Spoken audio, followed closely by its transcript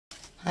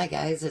Hi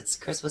guys, it's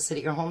Chris with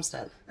City Girl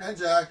Homestead. And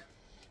Jack.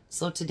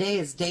 So today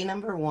is day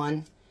number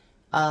 1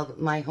 of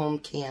my home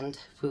canned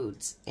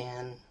foods,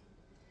 and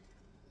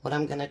what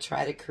I'm going to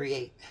try to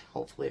create,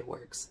 hopefully it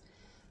works,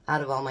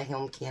 out of all my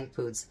home canned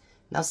foods.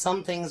 Now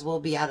some things will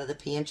be out of the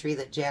pantry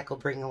that Jack will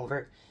bring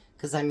over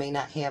because I may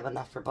not have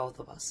enough for both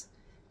of us.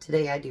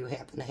 Today I do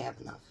happen to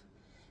have enough.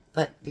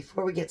 But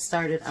before we get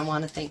started, I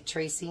want to thank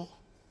Tracy.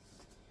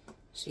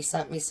 She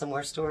sent me some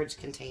more storage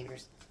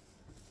containers.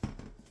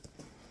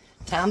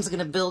 Tom's going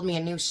to build me a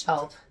new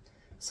shelf,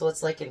 so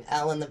it's like an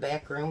L in the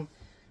back room,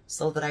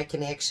 so that I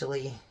can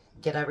actually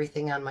get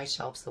everything on my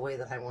shelves the way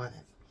that I want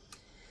it.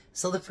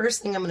 So the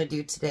first thing I'm going to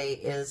do today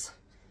is,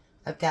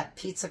 I've got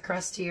pizza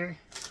crust here,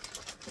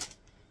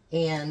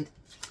 and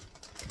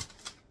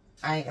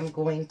I am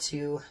going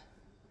to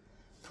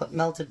put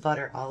melted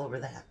butter all over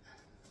that.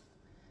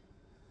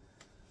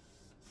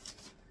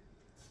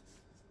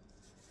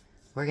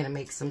 We're going to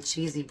make some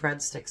cheesy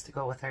breadsticks to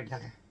go with our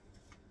dinner.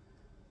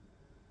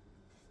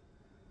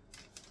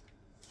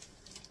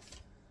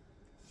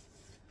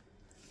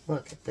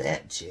 Look at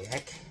that,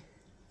 Jack.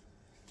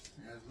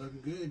 Yeah, it's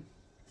looking good.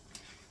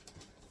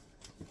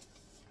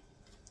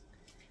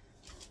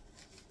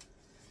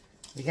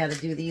 We got to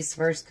do these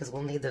first because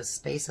we'll need the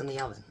space in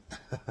the oven.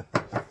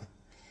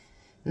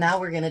 Now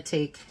we're going to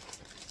take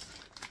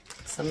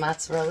some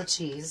mozzarella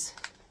cheese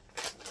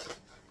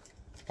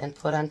and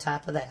put on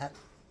top of that.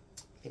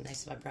 Be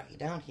nice if I brought you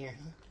down here,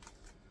 huh?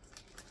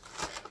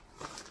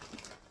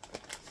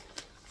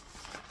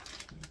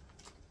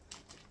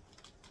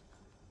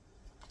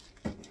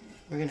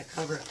 We're going to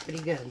cover it pretty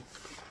good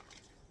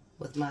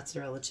with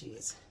mozzarella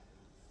cheese.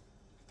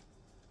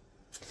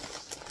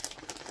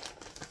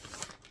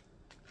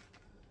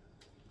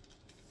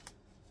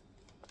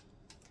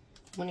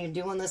 When you're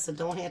doing this, it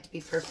don't have to be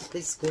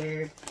perfectly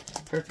squared,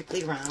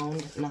 perfectly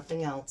round,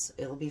 nothing else.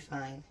 It'll be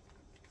fine.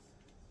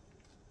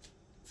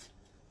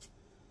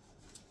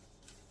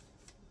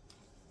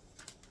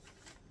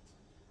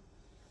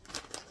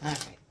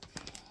 Alright.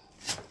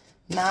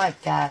 Now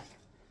I've got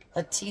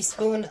a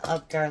teaspoon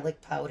of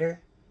garlic powder,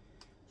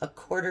 a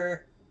 1/4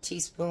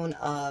 teaspoon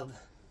of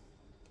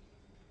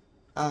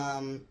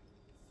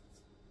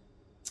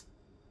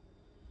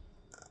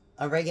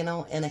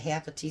oregano, and a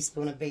 1/2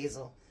 teaspoon of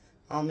basil,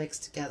 all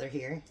mixed together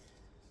here.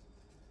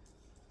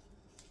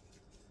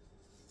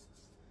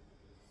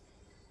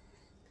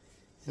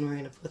 And we're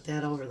going to put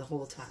that over the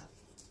whole top.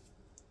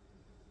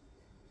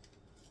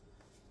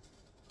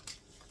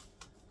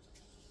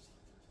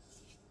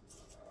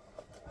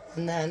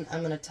 And then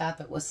I'm going to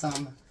top it with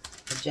some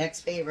of Jack's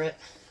favorite.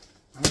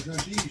 Parmesan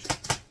cheese.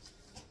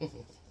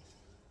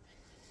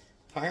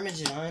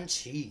 Parmesan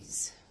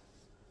cheese.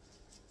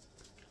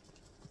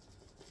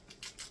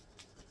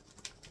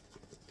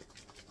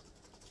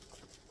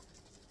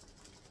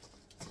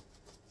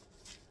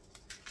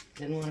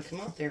 Didn't want to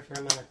come out there for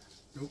a minute.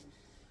 Nope.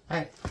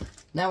 Alright,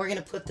 now we're going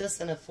to put this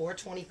in a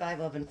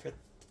 425 oven for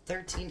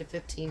 13 to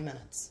 15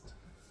 minutes.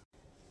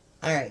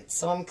 Alright,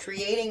 so I'm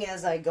creating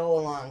as I go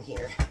along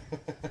here.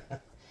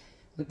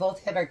 We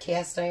both have our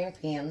cast iron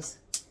pans,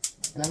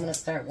 and I'm going to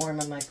start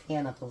warming my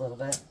pan up a little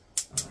bit.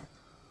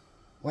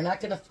 We're not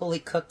going to fully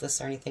cook this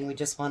or anything, we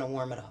just want to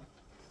warm it up.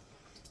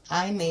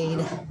 I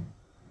made,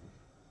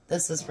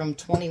 this is from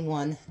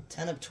 10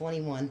 of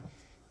 21,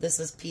 this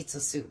is pizza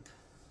soup.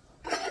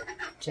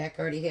 Jack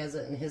already has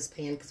it in his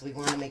pan because we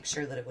want to make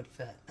sure that it would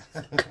fit.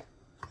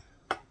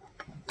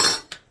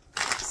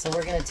 So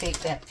we're going to take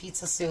that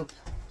pizza soup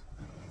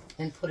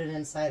and put it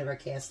inside of our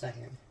cast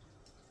iron.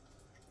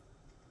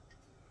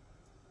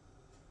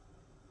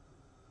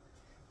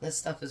 This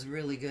stuff is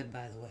really good,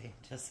 by the way,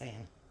 just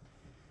saying.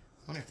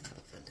 I wonder if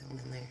that'll fit down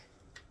in there.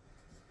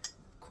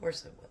 Of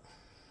course it will.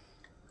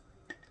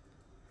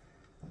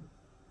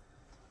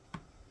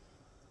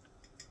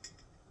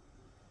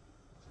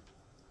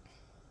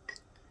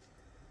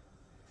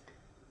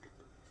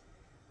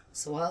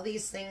 So all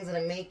these things that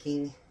I'm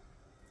making,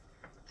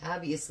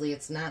 obviously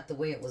it's not the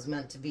way it was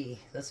meant to be.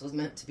 This was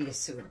meant to be a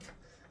soup.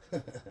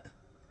 But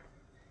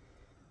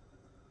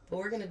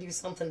we're going to do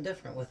something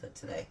different with it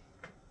today.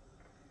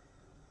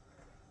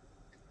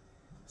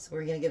 So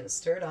we're going to get it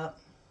stirred up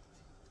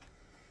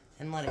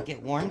and let it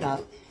get warmed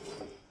up.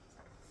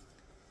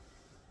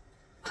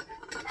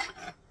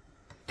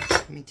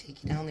 Let me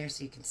take you down there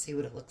so you can see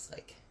what it looks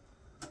like.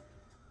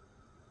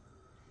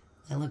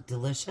 That look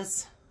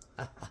delicious.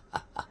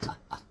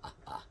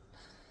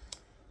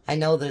 I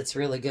know that it's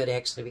really good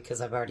actually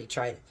because I've already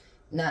tried it.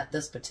 Not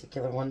this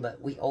particular one,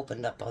 but we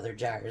opened up other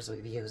jars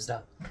we've used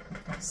up.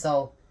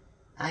 So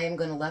I am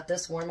going to let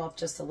this warm up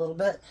just a little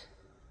bit,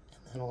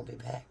 and then we'll be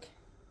back.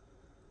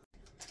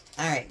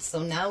 Alright,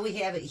 so now we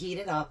have it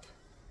heated up.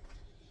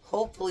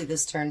 Hopefully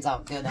this turns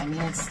out good. I mean,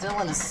 it's still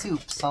in a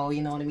soup, so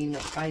you know what I mean? We'll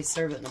probably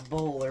serve it in a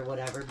bowl or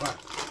whatever. But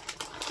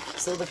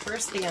so the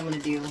first thing I'm going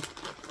to do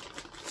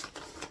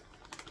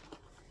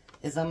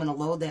is I'm going to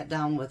load that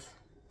down with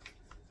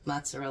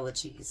mozzarella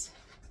cheese.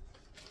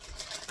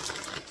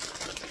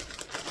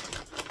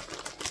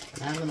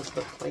 And I'm going to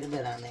put quite a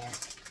bit on there.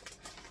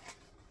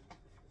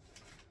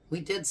 We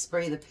did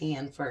spray the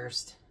pan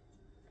first,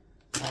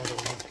 by the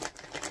way.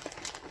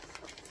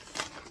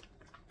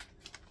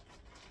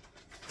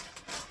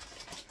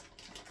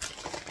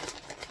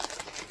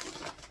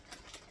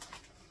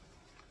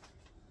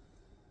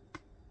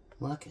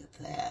 Look at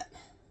that.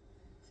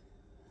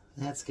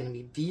 That's going to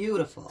be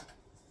beautiful.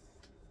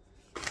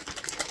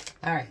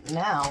 All right,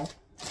 now,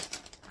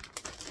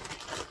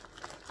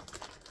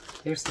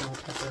 here's some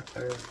pepper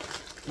or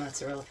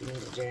mozzarella if you need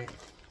it, Jack.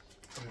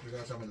 We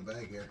got some in the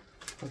bag here.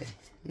 Okay.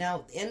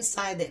 Now,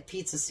 inside that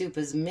pizza soup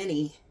is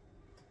mini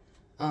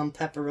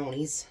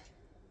pepperonis.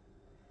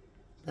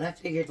 But I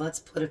figured let's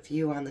put a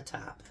few on the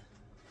top.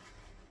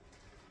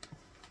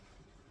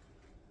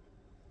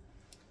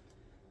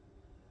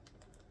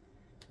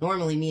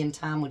 Normally, me and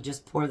Tom would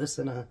just pour this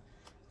in a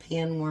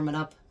pan, warm it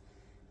up,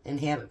 and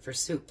have it for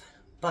soup.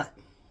 But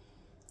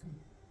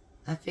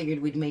I figured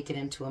we'd make it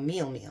into a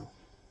meal.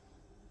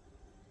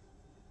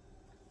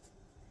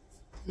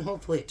 And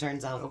hopefully it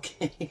turns out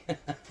okay.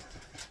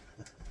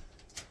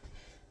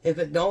 If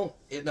it don't,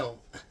 it don't.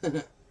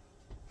 Here's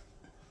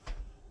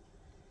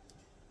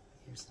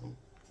some.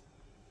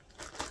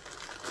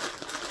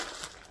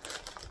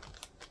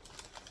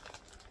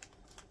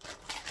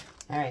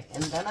 Alright,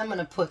 and then I'm going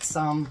to put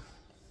some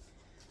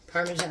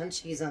Parmesan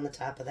cheese on the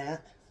top of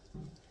that.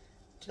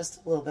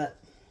 Just a little bit.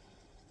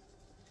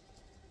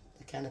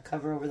 To kind of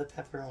cover over the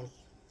pepperoni.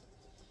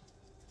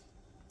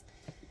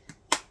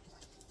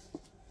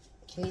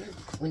 Can you,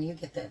 when you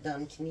get that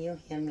done, can you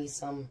hand me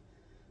some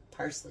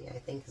parsley, I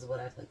think is what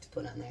I'd like to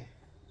put on there.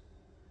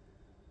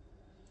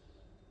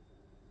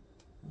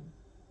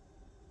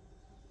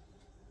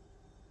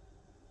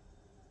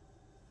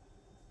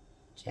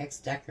 Jack's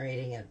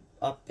decorating it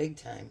up big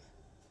time.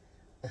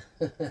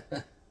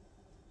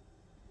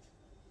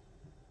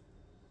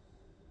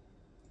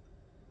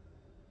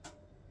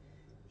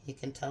 You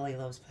can tell he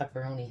loves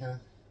pepperoni, huh?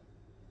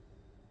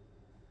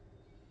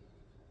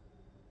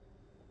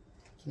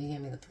 Can you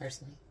hand me the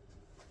parsley?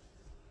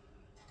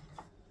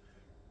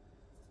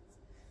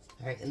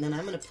 Alright, and then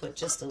I'm going to put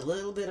just a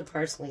little bit of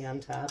parsley on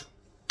top.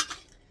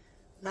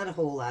 Not a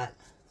whole lot.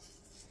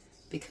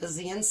 Because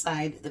the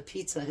inside, the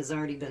pizza has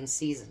already been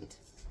seasoned.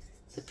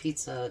 The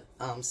pizza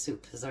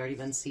soup has already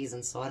been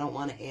seasoned, so I don't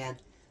want to add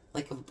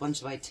like a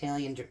bunch of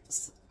Italian to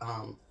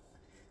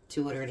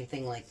it or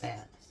anything like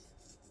that.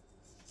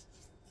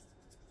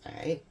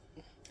 Alright.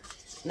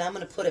 Now I'm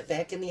going to put it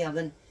back in the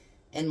oven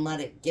and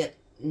let it get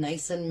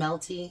nice and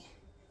melty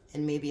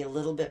and maybe a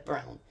little bit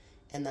brown.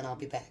 And then I'll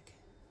be back.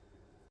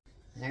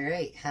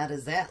 Alright, how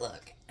does that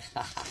look?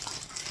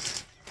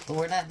 Well,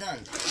 we're not done.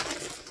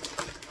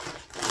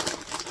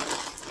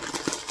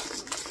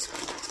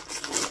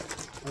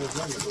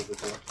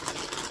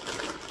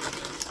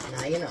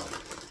 Now you know.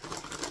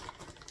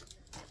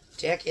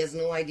 Jack has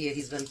no idea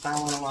he's been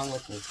following along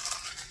with me.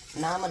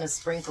 Now I'm going to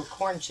sprinkle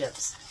corn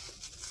chips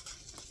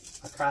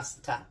across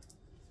the top.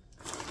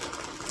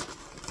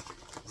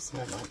 This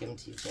one I'll give them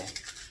to you,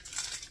 Jack.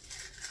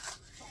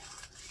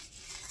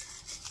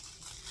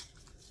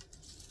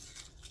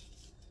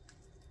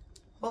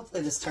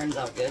 Hopefully this turns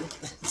out good.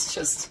 It's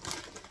just,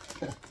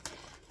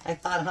 I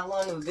thought, how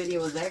long of a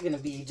video is that going to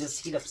be?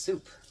 Just heat up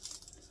soup.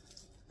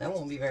 That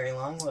won't be very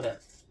long, would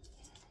it?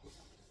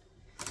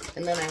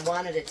 And then I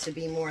wanted it to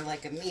be more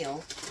like a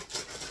meal.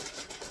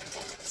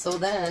 So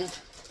then,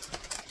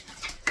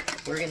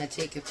 we're going to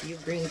take a few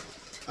green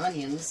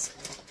onions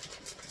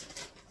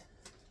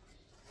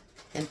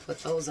and put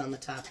those on the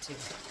top too.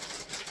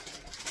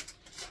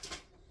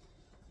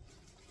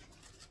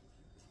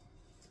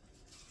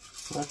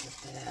 Look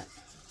at that.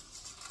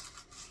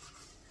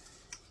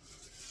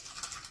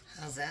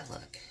 How's that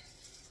look?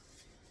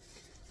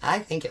 I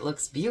think it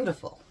looks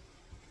beautiful.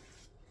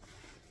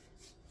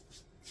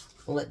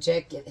 We'll let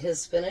Jack get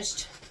his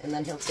finished, and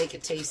then he'll take a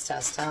taste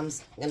test.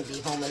 Tom's going to be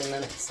home in a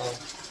minute, so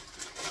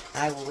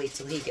I will wait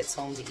till he gets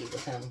home to eat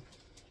with him.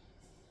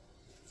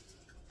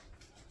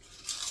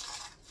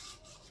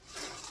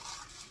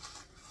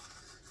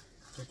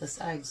 Get the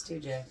sides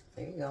too, Jack.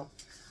 There you go.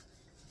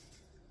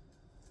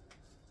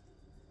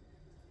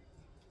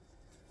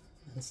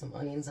 And some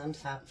onions on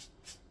top.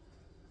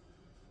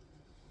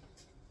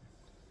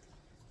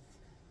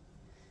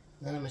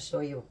 Then I'm going to show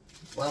you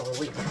while we're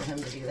waiting for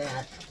him to do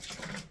that.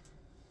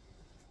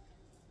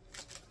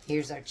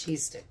 Here's our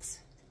cheese sticks.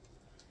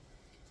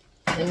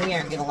 And we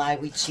aren't going to lie,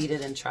 we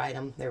cheated and tried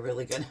them. They're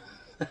really good.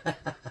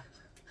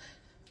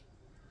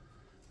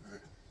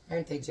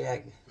 Aren't they,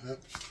 Jack? Yep.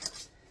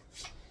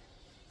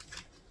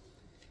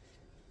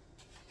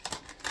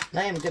 And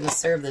I am going to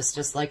serve this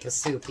just like a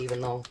soup,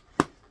 even though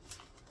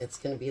it's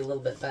going to be a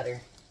little bit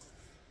better.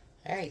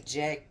 Alright,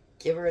 Jack,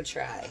 give her a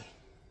try.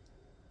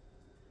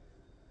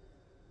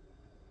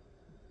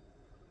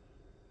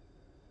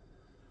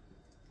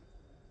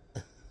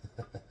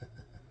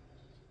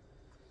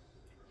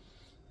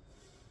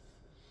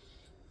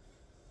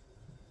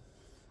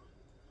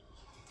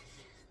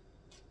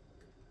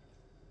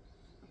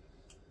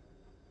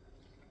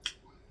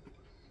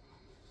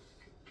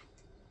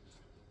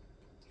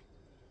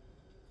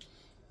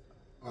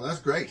 Oh,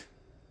 that's great.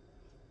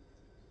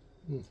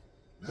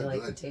 You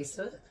like the taste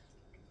of it?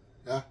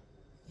 Yeah.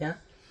 Yeah?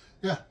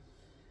 Yeah.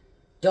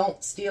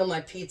 Don't steal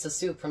my pizza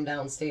soup from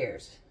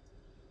downstairs.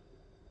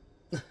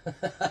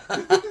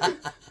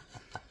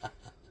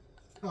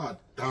 Oh,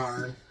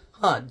 darn.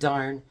 Oh,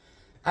 darn.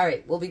 All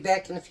right, we'll be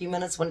back in a few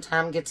minutes when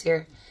Tom gets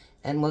here,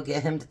 and we'll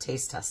get him to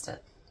taste test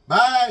it.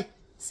 Bye.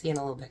 See you in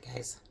a little bit,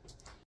 guys.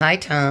 Hi,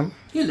 Tom.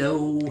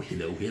 Hello,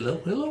 hello,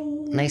 hello,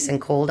 hello. Nice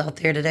and cold out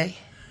there today.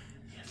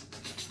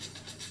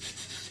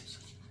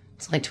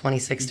 It's only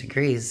 26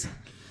 degrees,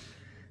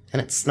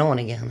 and it's snowing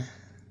again.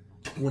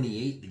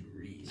 28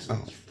 degrees.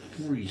 Oh. It's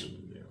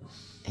freezing there.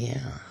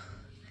 Yeah.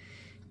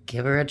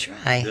 Give her a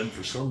try. Then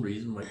for some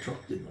reason my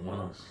truck didn't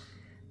want to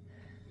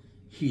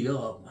heat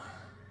up.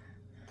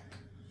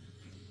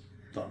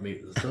 Thought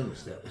maybe the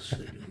thermostat was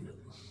sticking,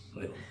 but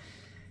I don't know.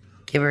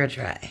 Give her a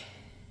try.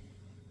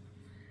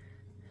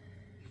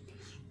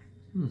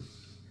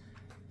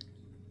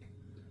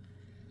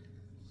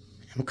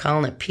 I'm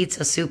calling it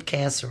pizza soup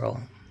casserole.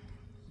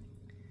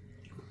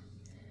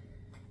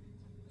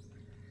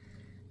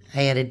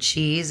 I added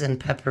cheese and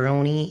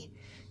pepperoni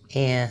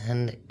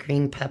and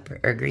green pepper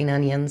or green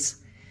onions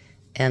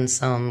and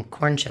some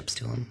corn chips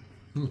to them.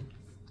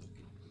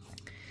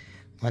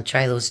 Want to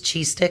try those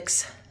cheese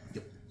sticks?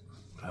 Yep.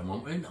 I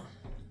want right now.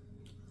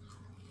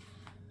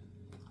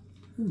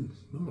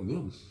 Oh,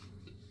 good.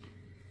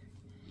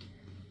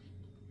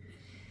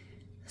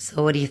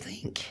 So what do you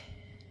think?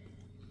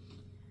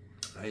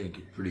 I think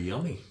it's pretty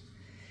yummy.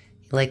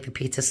 You like the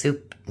pizza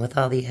soup with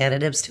all the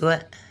additives to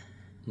it?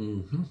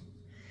 Mm-hmm.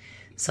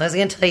 So I was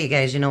going to tell you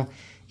guys, you know,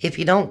 if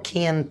you don't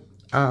can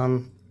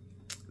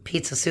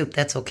pizza soup,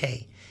 that's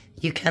okay.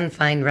 You can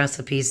find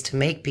recipes to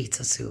make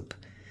pizza soup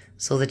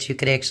so that you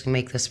could actually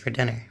make this for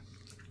dinner.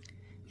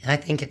 And I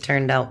think it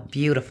turned out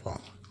beautiful.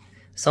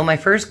 So my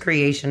first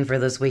creation for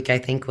this week, I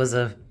think, was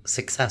a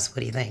success.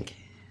 What do you think?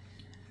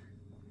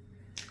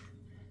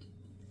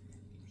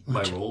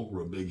 My rolls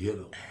were a big hit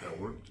at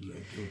work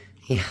today, too.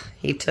 Yeah,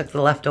 he took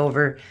the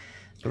leftover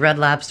Red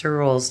Lobster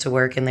rolls to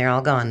work, and they're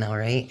all gone now,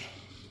 right?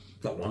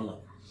 Got one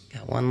left.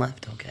 Got one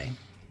left, okay.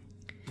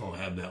 I'll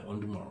have that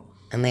one tomorrow.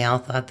 And they all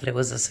thought that it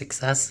was a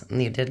success,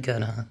 and you did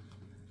good, huh?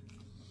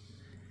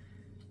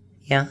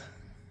 Yeah?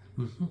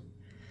 Mm-hmm.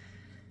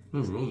 It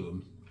was really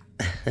good.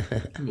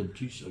 Good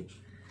cheese sticks.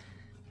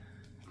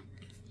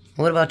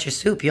 What about your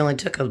soup? You only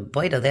took a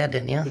bite of that,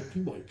 didn't you? Took 2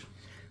 bites.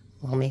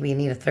 Well, maybe you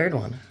need a third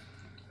one.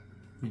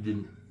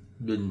 You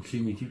didn't see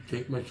me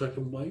take my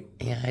second bite?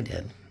 Yeah, I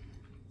did.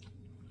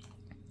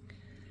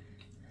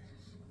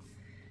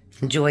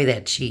 Enjoy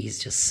that cheese.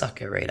 Just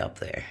suck it right up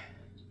there.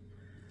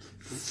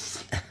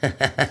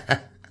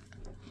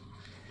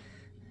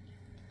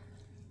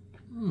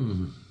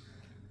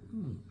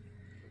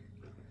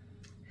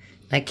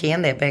 I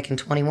canned that back in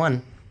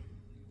 21.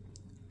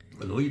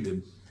 I know you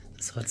did.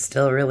 So it's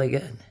still really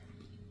good.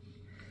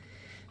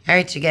 All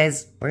right, you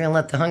guys. We're going to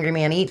let the hungry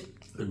man eat.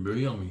 It's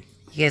very yummy.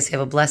 You guys have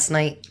a blessed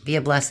night. Be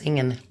a blessing,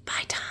 and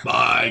bye, Tom.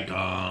 Bye,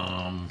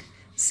 Tom.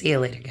 See you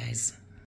later, guys.